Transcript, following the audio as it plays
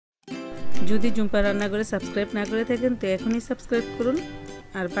যদি ঝুম্পা রান্নাঘরে সাবস্ক্রাইব না করে থাকেন তো এখনই সাবস্ক্রাইব করুন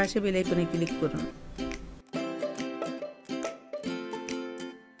আর পাশে বেল আইকনে ক্লিক করুন।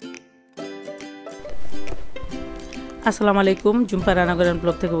 আসসালামু আলাইকুম, ঝুম্পা রান্নাঘরের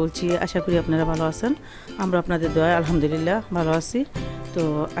ব্লগ থেকে বলছি। আশা করি আপনারা ভালো আছেন। আমরা আপনাদের দয়ায় আলহামদুলিল্লাহ ভালো আছি। তো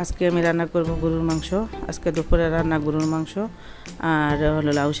আজকে আমি রান্না করব গরুর মাংস। আজকে দুপুরে রান্না গরুর মাংস আর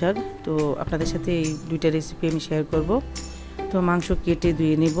হলো লাউ শাক। তো আপনাদের সাথে এই দুইটা রেসিপি আমি শেয়ার করব। তো মাংস কেটে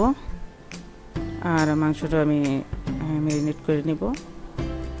ধুয়ে নিব আর মাংসটা আমি ম্যারিনেট করে নিব।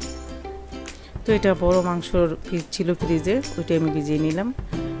 তো এটা বড় মাংসর পিস ছিল ফ্রিজে, ওইটা আমি ভিজিয়ে নিলাম।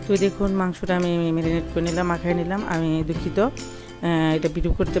 তো দেখুন মাংসটা আমি ম্যারিনেট করে নিলাম, মাখাই নিলাম। আমি দুঃখিত এটা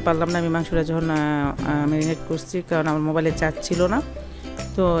ভিডিও করতে পারলাম না আমি মাংসটা যখন ম্যারিনেট করছি, কারণ আমার মোবাইলে চার্জ ছিল না।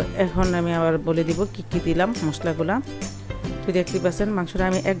 তো এখন আমি আবার বলে দিব কি কি দিলাম মশলাগুলা। তো দেখতে পাচ্ছেন মাংসটা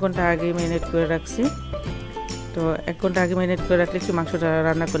আমি 1 ঘন্টা আগে ম্যারিনেট করে রাখছি। তো 1 ঘন্টা আগে ম্যারিনেট করে রাখলে কি মাংসটা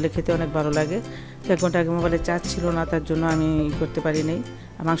রান্না করলে খেতে অনেক ভালো লাগে। তো 1 ঘন্টা আগে মোবাইলে চার্জ ছিল না, তার জন্য আমি করতে পারি নাই।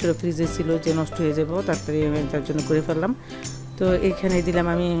 মাংসটা ফ্রিজে ছিল যে নষ্ট হয়ে যাবো, তাড়াতাড়ি আমি তার জন্য করে ফেললাম। তো এইখানে দিলাম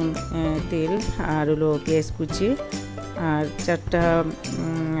আমি তেল আর হলো পেঁয়াজ কুচি আর 4টা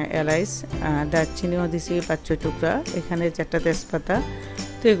এলাচ, দারচিনিও দিছি 5-6 টুকরা, এখানে 4টা তেজপাতা।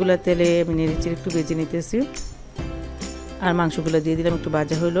 তো এগুলো তেলে আমি নেড়েচেড়ে একটু ভেজে নিতেছি। আর মাংসগুলো দিয়ে দিলাম, একটু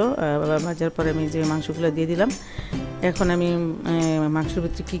ভাজা হলো। ভাজার পরে আমি যে মাংসগুলো দিয়ে দিলাম। এখন আমি মাংসের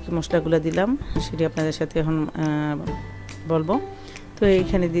ভিতরে কী কী মশলাগুলো দিলাম সেটি আপনাদের সাথে এখন বলবো। তো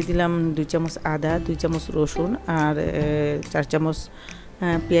এইখানে দিয়ে দিলাম 2 চামচ আদা, 2 চামচ রসুন আর 4 চামচ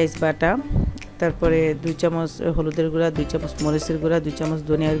পেঁয়াজ বাটা। তারপরে 2 চামচ হলুদের গুঁড়া, 2 চামচ মরিচের গুঁড়া, 2 চামচ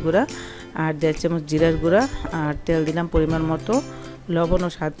ধনিয়ার গুঁড়া আর 1.5 চামচ জিরার গুঁড়া আর তেল দিলাম পরিমাণ মতো, লবণ ও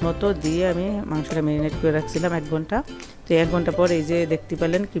স্বাদ মতো দিয়ে আমি মাংসটা ম্যারিনেট করে রাখছিলাম 1 ঘন্টা। তো 1 ঘন্টা পর এই যে দেখতে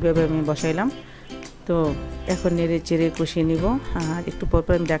পেলেন কীভাবে আমি বসাইলাম। তো এখন নেড়ে চেড়ে কষিয়ে নিব আর একটু পর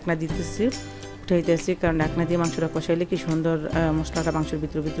পর আমি ঢাকনা দিতেছি, উঠাইতেছি, কারণ ঢাকনা দিয়ে মাংসটা কষাইলে কি সুন্দর মশলাটা মাংসের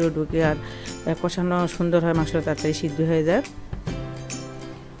ভিতরে ঢুকে আর কষানো সুন্দর হয়, মাংসটা তাড়াতাড়ি সিদ্ধ হয়ে যায়।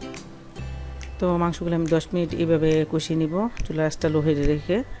 তো মাংসগুলো আমি 10 মিনিট এইভাবে কষিয়ে নিব, চুলার আঁচটা লোহে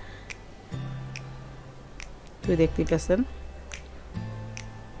রেখে। তো দেখতেই পাচ্ছেন।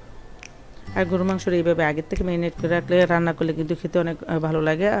 আর গরু মাংসটা এইভাবে আগের থেকে ম্যারিনেট করে রাখলে রান্না করলে কিন্তু খেতে অনেক ভালো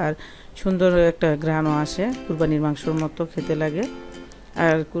লাগে আর সুন্দর একটা ঘ্রাণও আসে, কুরবানির মাংসর মতো খেতে লাগে।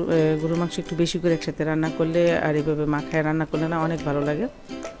 আর গরুর মাংস একটু বেশি করে একসাথে রান্না করলে আর এইভাবে মাখায় রান্না করলে না অনেক ভালো লাগে।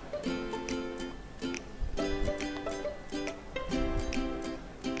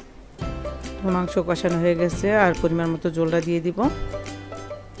 মাংস কষানো হয়ে গেছে আর পরিমাণ মতো জলটা দিয়ে দিব।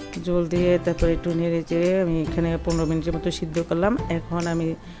 জল দিয়ে তারপরে একটু নেড়ে চেড়ে আমি এখানে 15 মিনিটের মতো সিদ্ধ করলাম। এখন আমি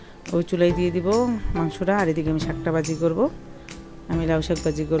ওই চুলায় দিয়ে দিব মাংসটা আর এদিকে আমি শাকটা ভাজি করব। আমি লাউ শাক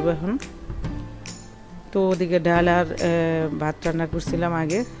ভাজি করব এখন। তো ওদিকে ডাল আর ভাত রান্না করছিলাম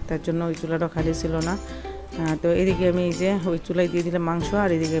আগে, তার জন্য ওই চুলাটা খালি ছিল না। তো এদিকে আমি এই যে ওই চুলায় দিয়ে দিলাম মাংস আর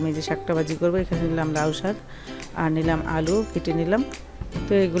এদিকে আমি যে শাকটা ভাজি করবো। এখানে নিলাম লাউ শাক আর নিলাম আলু কেটে নিলাম।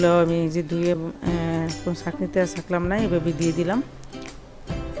 তো এগুলো আমি যে ধুয়ে কোনো শাক নিতে শাকলাম না, এভাবে দিয়ে দিলাম।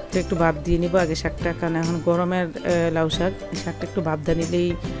 তো একটু ভাপ দিয়ে নিব আগে শাকটা, কারণ এখন গরমের লাউ শাক, শাকটা একটু ভাপ দিয়ে নিলেই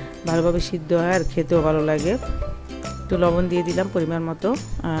ভালোভাবে সিদ্ধ হয় আর খেতেও ভালো লাগে। তো লবণ দিয়ে দিলাম পরিমাণ মতো,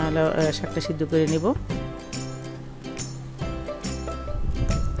 শাকটা সিদ্ধ করে নিব।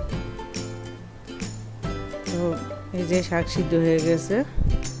 তো এই যে শাক সিদ্ধ হয়ে গেছে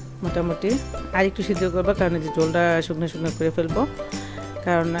মোটামুটি, আর একটু সিদ্ধ করবো, কারণ যে জলটা শুকনো শুকনো করে ফেলবো,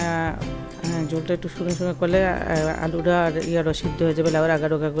 কারণ জলটা একটু শুকনো শুকনো করলে আলুটা আর ইয়ারও সিদ্ধ হয়ে যাবে, লাউর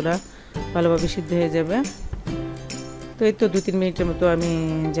আগারোগাগুলা ভালোভাবে সিদ্ধ হয়ে যাবে। তো এই তো 2-3 মিনিটের মতো আমি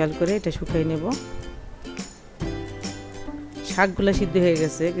জাল করে এটা শুকিয়ে নেব। শাকগুলা সিদ্ধ হয়ে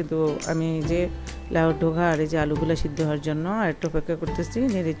গেছে, কিন্তু আমি যে লাউর ডোগা আর এই যে আলুগুলা সিদ্ধ হওয়ার জন্য আর একটু অপেক্ষা করতেছি,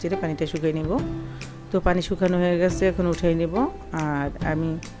 নেড়ে চেড়ে পানিটা শুকিয়ে নেব। তো পানি শুকানো হয়ে গেছে, এখন উঠাই নেব। আর আমি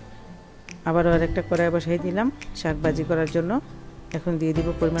আবারও আরেকটা কড়াই বসাই দিলাম শাক ভাজি করার জন্য। এখন দিয়ে দিব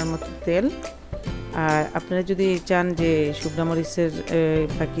পরিমাণ মতো তেল। আর আপনারা যদি চান যে শুকনো মরিচের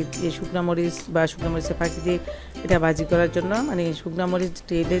ফাঁকি দিয়ে এটা ভাজি করার জন্য, মানে শুকনো মরিচ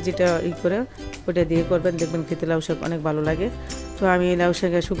তেলে যেটা করে ওটা দিয়ে করবেন, দেখবেন খেতে লাউ শাক অনেক ভালো লাগে। তো আমি লাউ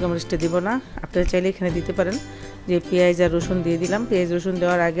শাকে শুকনো মরিচটা দিব না, আপনারা চাইলে এখানে দিতে পারেন। যে পেঁয়াজ আর রসুন দিয়ে দিলাম, পেঁয়াজ রসুন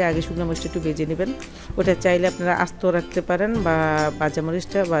দেওয়ার আগে শুকনো মরিচটা একটু ভেজে নেবেন। ওটা চাইলে আপনারা আস্ত রাখতে পারেন বা ভাজা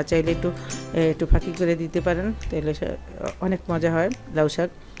মরিচটা, বা চাইলে একটু ফাঁকি করে দিতে পারেন, তাহলে অনেক মজা হয় লাউ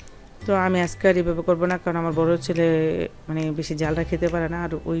শাক। তো আমি আজকে আর এভাবে করবো না, কারণ আমার বড় ছেলে মানে বেশি জালটা খেতে পারে না,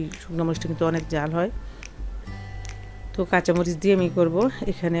 আর ওই শুকনো মরিচটা কিন্তু অনেক জাল হয়। তো কাঁচামরিচ দিয়ে আমি করব।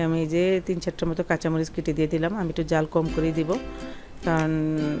 এখানে আমি যে 3-4টা মতো কাঁচামরিচ কেটে দিয়ে দিলাম। আমি একটু জাল কম করে দিব, কারণ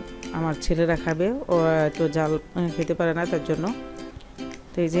আমার ছেলেরা খাবে, ও তো জাল খেতে পারে না, তার জন্য।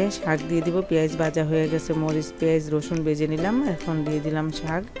 তো এই যে শাক দিয়ে দিব, পেঁয়াজ ভাজা হয়ে গেছে, মরিচ পেঁয়াজ রসুন ভেজে নিলাম, এখন দিয়ে দিলাম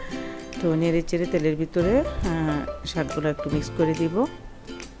শাক। তো নেড়ে চেড়ে তেলের ভিতরে শাকগুলো একটু মিক্স করে দিব,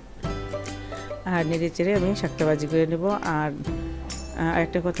 আর নেড়ে চেড়ে আমি শাকটা ভাজি করে নেব। আর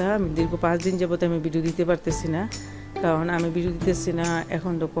একটা কথা, আমি দীর্ঘ 5 দিন যাবত আমি ভিডিও দিতে পারতেছি না, কারণ আমি ভিডিও দিতেছি না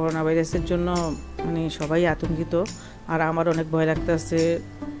এখন তো করোনা ভাইরাসের জন্য মানে সবাই আতঙ্কিত, আর আমার অনেক ভয় লাগতেছে।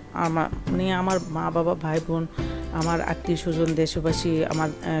 আমার মা বাবা ভাই বোন, আমার আত্মীয় স্বজন, দেশবাসী, আমার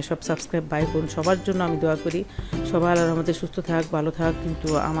সব সাবস্ক্রাইব ভাই বোন, সবার জন্য আমি দোয়া করি সবাই আল্লাহর রহমতে সুস্থ থাক, ভালো থাক। কিন্তু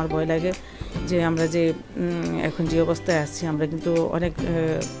আমার ভয় লাগে যে আমরা যে এখন যে অবস্থায় আছি, আমরা কিন্তু অনেক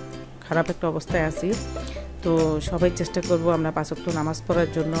খারাপ একটা অবস্থায় আছি। তো সবাই চেষ্টা করব আমরা 5 ওয়াক্ত নামাজ পড়ার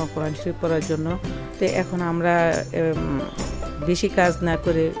জন্য, কোরআন শরীফ পড়ার জন্য। তো এখন আমরা বেশি কাজ না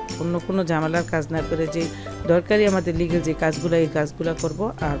করে, অন্য কোনো ঝামেলার কাজ না করে, যে দরকারি আমাদের লিগেল যে কাজগুলো, এই কাজগুলো করব,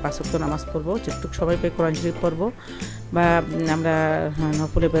 আর 5 ওয়াক্ত নামাজ পড়ব, যেটুকু সময় পেয়ে কোরআন শরীফ পড়ব, বা আমরা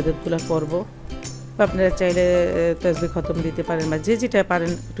নফল ইবাদতগুলো করব। আপনারা চাইলে তাসবিহ খতম দিতে পারেন, বা যে যেটা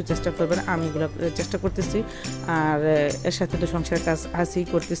পারেন একটু চেষ্টা করবেন। আমি এগুলো চেষ্টা করতেছি, আর এর সাথে তো সংসারের কাজ আছেই,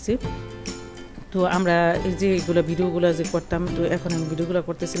 করতেছি। তো আমরা এই যে এইগুলো ভিডিওগুলো যে করতাম, তো এখন আমি ভিডিওগুলো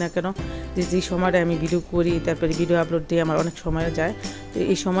করতেছি না কেন, যে সময়টা আমি ভিডিও করি, তারপরে ভিডিও আপলোড দিই, আমার অনেক সময় যায়। তো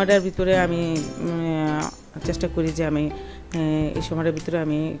এই সময়টার ভিতরে আমি চেষ্টা করি যে আমি এই সময়টার ভিতরে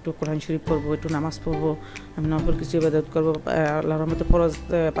আমি একটু কোরআন শরীফ পড়বো, একটু নামাজ পড়বো, আমি নফল কিছু ইবাদত করবো। আল্লাহর রহমতে ফরজ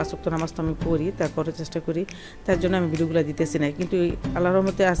 5 ওয়াক্ত নামাজ তো আমি পড়ি, তারপরে চেষ্টা করি, তার জন্য আমি ভিডিওগুলো দিতেছি না। কিন্তু আল্লাহর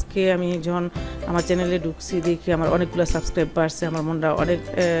রহমতে আজকে আমি যখন আমার চ্যানেলে ঢুকছি, দেখি আমার অনেকগুলো সাবস্ক্রাইব বাড়ছে, আমার মনটা অনেক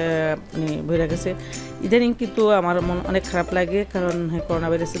মানে ভরে গেছে। ইদানিং কিন্তু আমার মন অনেক খারাপ লাগে, কারণ করোনা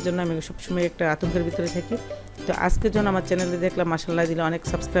ভাইরাসের জন্য আমি সবসময় একটা আতঙ্কের ভিতরে থাকি। তো আজকে যখন আমার চ্যানেলে দেখলাম মাশাআল্লাহ দিলে অনেক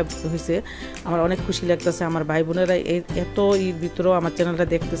সাবস্ক্রাইব হয়েছে, আমার অনেক খুশি লাগতেছে। আমার ভাই বোনেরা এত এর ভিতরেও আমার চ্যানেলটা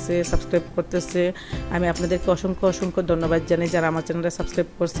দেখতেছে, সাবস্ক্রাইব করতেছে। আমি আপনাদেরকে অসংখ্য অসংখ্য ধন্যবাদ জানাই যারা আমার চ্যানেলটা সাবস্ক্রাইব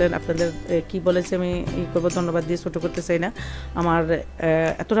করছেন। আপনাদের কি বলেছে আমি এই করবো, ধন্যবাদ দিয়ে ছোটো করতে চাই না। আমার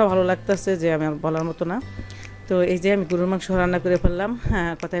এতটা ভালো লাগতেছে যে আমি বলার মতো না। তো এই যে আমি গরুর মাংস রান্না করে ফেললাম,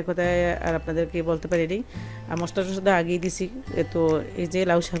 হ্যাঁ, কথায় কথায় আর আপনাদেরকে বলতে পারিনি, আর মশলা টসলা আগেই দিছি। তো এই যে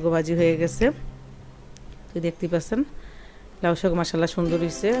লাউ শাক ভাজি হয়ে গেছে, তো দেখতে পাচ্ছেন লাউ শাক মাশাআল্লাহ সুন্দর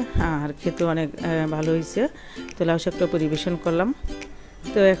হয়েছে, আর খেতে অনেক ভালো হয়েছে। তো লাউ শাকটা পরিবেশন করলাম।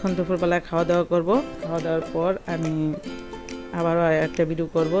 তো এখন দুপুরবেলায় খাওয়া দাওয়া করব, খাওয়া দাওয়ার পর আমি আবারও একটা ভিডিও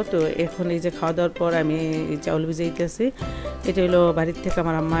করব। তো এখন এই যে খাওয়া দাওয়ার পর আমি চাউল ভিজাইতেছি, এটা হলো বাড়ির থেকে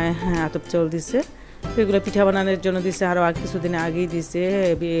আমার আম্মায় আতপ চাউল দিছে। তো এগুলো পিঠা বানানোর জন্য দিছে, আরও কিছুদিন আগেই দিছে,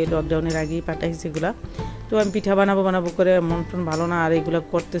 লকডাউনের আগেই পাঠাইছে এগুলা। তো আমি পিঠা বানাবো করে মন টন ভালো না, আর এগুলো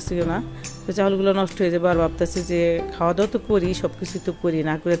করতেছি না। তো চাউলগুলো নষ্ট হয়ে যাবে, আর ভাবতেছি যে খাওয়া দাওয়া তো করি, সব কিছু তো করি,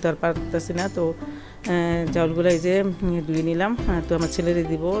 না করে তো আর পারতেছি না। তো চাউলগুলো এই যে ধুয়ে নিলাম, তো আমার ছেলেরে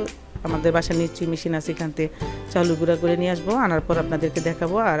দিব। আমাদের বাসার নিশ্চয়ই মেশিন আছে, এখান থেকে চাউল গুঁড়া করে নিয়ে আসবো, আনার পর আপনাদেরকে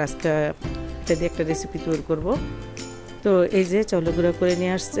দেখাবো, আর আজকে এটা দিয়ে একটা রেসিপি তৈরি করব। তো এই যে চাউল গুঁড়া করে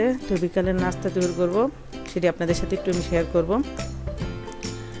নিয়ে আসছে, তো বিকালের নাস্তা তৈরি করব, সেটি আপনাদের সাথে একটু আমি শেয়ার করব।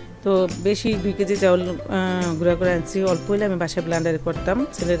 তো বেশি 2 কেজি চাউল গুঁড়া করে আনছি, অল্প হলে আমি বাসায় ব্লেন্ডারে করতাম,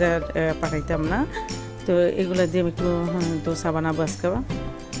 ছেলেরা পাঠাইতাম না। তো এগুলো দিয়ে আমি একটু দোসা বানাবো আজকে,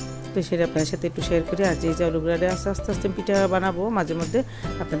 তো সেটা আপনাদের সাথে একটু শেয়ার করি। আর যে চাউলগুলো আস্তে আস্তে পিঠা বানাবো, মাঝে মধ্যে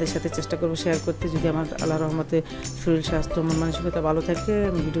আপনাদের সাথে চেষ্টা করবো শেয়ার করতে। যদি আমার আল্লাহর রহমতে শরীর স্বাস্থ্য মন মানসিকতা ভালো থাকে,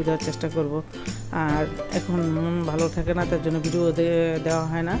 আমি ভিডিও দেওয়ার চেষ্টা করব। আর এখন মন ভালো থাকে না, তার জন্য ভিডিও দেওয়া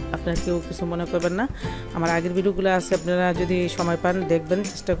হয় না, আপনারা কেউ কিছু মনে করবেন না। আমার আগের ভিডিওগুলো আছে, আপনারা যদি সময় পান দেখবেন,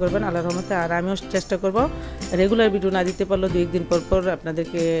 চেষ্টা করবেন আল্লাহর রহমতে। আর আমিও চেষ্টা করব রেগুলার ভিডিও না দিতে পারলেও 2-1 দিন পর পর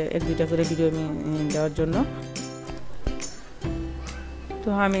আপনাদেরকে 1-2টা করে ভিডিও আমি দেওয়ার জন্য।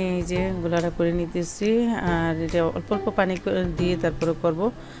 তো আমি এই যে গোলাটা করে নিতেছি, আর এটা অল্প অল্প পানি দিয়ে তারপরে করব,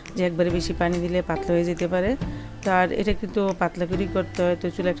 যে একবারে বেশি পানি দিলে পাতলা হয়ে যেতে পারে। তো আর এটা কিন্তু পাতলা করেই করতে হয়। তো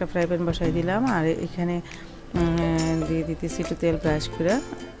চুলে একটা ফ্রাই প্যান বসাই দিলাম, আর এখানে দিয়ে দিতেছি একটু তেল ব্রাশ করে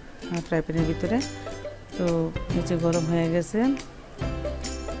ফ্রাই প্যানের ভিতরে। তো নিচে গরম হয়ে গেছে,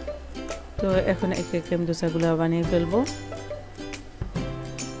 তো এখন একে একে আমি দোসাগুলো বানিয়ে ফেলবো।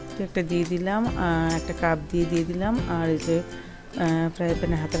 তো একটা দিয়ে দিলাম, একটা কাপ দিয়ে দিলাম, আর এই যে ফ্রাই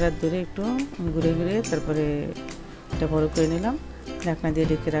প্যানে হাতাটা ধরে একটু ঘুরে ঘুরে তারপরে এটা বড় করে নিলাম, ঢাকনা দিয়ে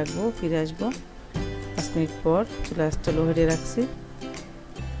ঢেকে রাখবো। ফিরে আসবো 5 মিনিট পর, চুলা আঁচটা লো হিটে রাখছি।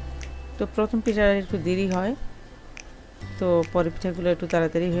 তো প্রথম পিঠা একটু দেরি হয়, তো পরের পিঠাগুলো একটু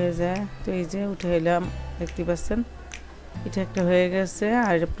তাড়াতাড়ি হয়ে যায়। তো এই যে উঠে এলাম, দেখতে পাচ্ছেন পিঠা একটা হয়ে গেছে।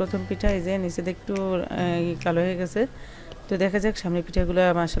 আর প্রথম পিঠা এই যে নিচে একটু কালো হয়ে গেছে। তো দেখা যাক সামনে পিঠাগুলো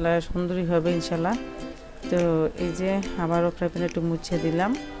মাশাআল্লাহ সুন্দরই হবে ইনশাল্লাহ। তো এই যে আবারও ফ্রাই প্যানে একটু মুছে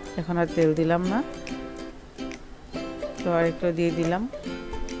দিলাম, এখন আর তেল দিলাম না। তো আরেকটা দিয়ে দিলাম,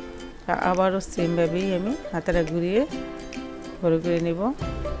 আবারও সেমভাবেই আমি হাতাটা ঘুরিয়ে বড় করে নেব।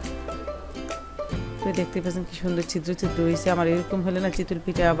 তো দেখতে পাচ্ছেন কি সুন্দর ছিদ্র ছিদ্র হয়েছে। আমার এরকম হলে না চিতল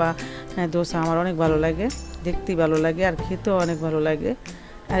পিঠা বা দোসা আমার অনেক ভালো লাগে, দেখতেই ভালো লাগে আর খেতেও অনেক ভালো লাগে।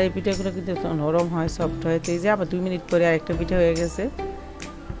 আর এই পিঠাগুলো কিন্তু নরম হয়, সফট হয়। তো এই যে আবার 2 মিনিট পরে আরেকটা পিঠা হয়ে গেছে।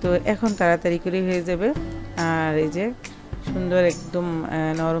 তো এখন তাড়াতাড়ি করে হয়ে যাবে। আর এই যে সুন্দর একদম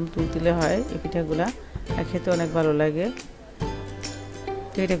নরম তুলতুলে হয় এই পিঠাগুলা, আর খেতে অনেক ভালো লাগে।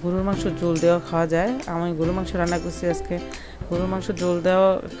 তো এটা গরুর মাংস ঝোল দেওয়া খাওয়া যায়। আমি গরুর মাংস রান্না করছি আজকে, গরুর মাংস ঝোল দেওয়া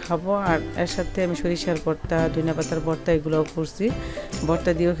খাবো। আর এর সাথে আমি সরিষার ভর্তা, ধনিয়া পাতার ভর্তা এগুলোও করছি।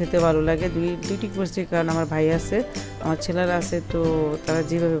 ভর্তা দিয়েও খেতে ভালো লাগে। দুইটি করছি কারণ আমার ভাই আছে, আমার ছেলেরা আছে, তো তারা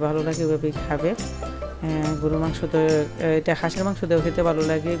যেভাবে ভালো লাগে ওইভাবেই খাবে। গরুর মাংস তো এটা হাঁসের মাংস দিয়েও খেতে ভালো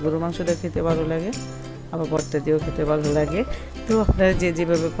লাগে, গরুর মাংস দিয়েও খেতে ভালো লাগে, আবার ভর্তা দিয়েও খেতে ভালো লাগে। তো আপনারা যে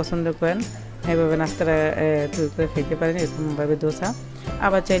যেভাবে পছন্দ করেন এইভাবে নাস্তাটা তৈরি করে খেতে পারেন, এরকমভাবে দোসা।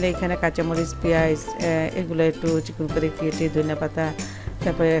 আবার চাইলে এখানে কাঁচামরিচ, পেঁয়াজ এগুলো একটু চিকন করে কেটে ধনিয়া পাতা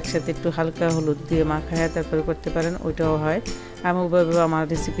তারপরে একসাথে একটু হালকা হলুদ দিয়ে মাখায় তারপরে করতে পারেন, ওইটাও হয়। আমি ওইভাবে আমার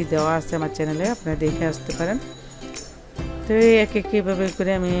রেসিপি দেওয়া আছে আমার চ্যানেলে, আপনারা দেখে আসতে পারেন। তো এক এক এভাবে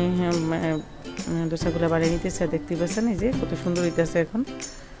করে আমি দোসাগুলো বানিয়ে নিতেছি। দেখতে পাচ্ছেন এই যে কত সুন্দর হইতেছে। এখন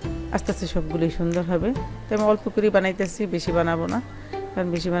আস্তে আস্তে সবগুলোই সুন্দর হবে। তো আমি অল্প করেই বানাইতেছি, বেশি বানাবো না, কারণ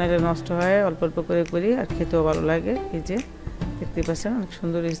বেশি বানালে নষ্ট হয়। অল্প অল্প করে করি আর খেতেও ভালো লাগে। এই যে দেখতে পাচ্ছেন অনেক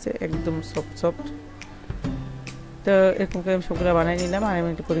সুন্দর হয়েছে, একদম সফট সফট। তো এরকম করে আমি সবগুলো বানিয়ে নিলাম আর আমি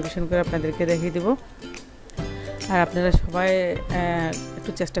একটু পরিবেশন করে আপনাদেরকে দেখিয়ে দেবো। আর আপনারা সবাই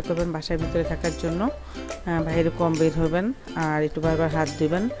একটু চেষ্টা করবেন বাসার ভিতরে থাকার জন্য, বাইরে কম বের হবেন আর একটু বারবার হাত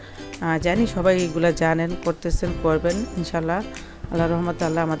ধুবেন। জানি সবাই এগুলো জানেন, করতেছেন, করবেন ইনশাল্লাহ। আল্লাহ রহমতে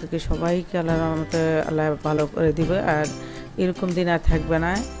আল্লাহ আমাদেরকে সবাইকে আল্লাহ রহমতে আল্লাহ ভালো করে দিবে। আর এরকম দিন আর থাকবে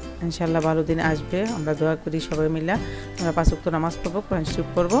না, ইনশাল্লাহ ভালো দিন আসবে। আমরা দোয়া করি সবাই মিলে, আমরা 5 ওয়াক্ত নামাজ পড়বো, কোরআন শরীফ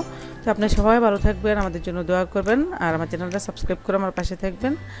পড়বো। তো আপনারা সবাই ভালো থাকবেন, আমাদের জন্য দোয়া করবেন। আর আমার চ্যানেলটা সাবস্ক্রাইব করে আমার পাশে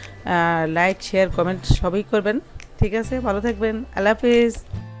থাকবেন, লাইক শেয়ার কমেন্ট সবই করবেন। ঠিক আছে, ভালো থাকবেন, আল্লাহ হাফিজ।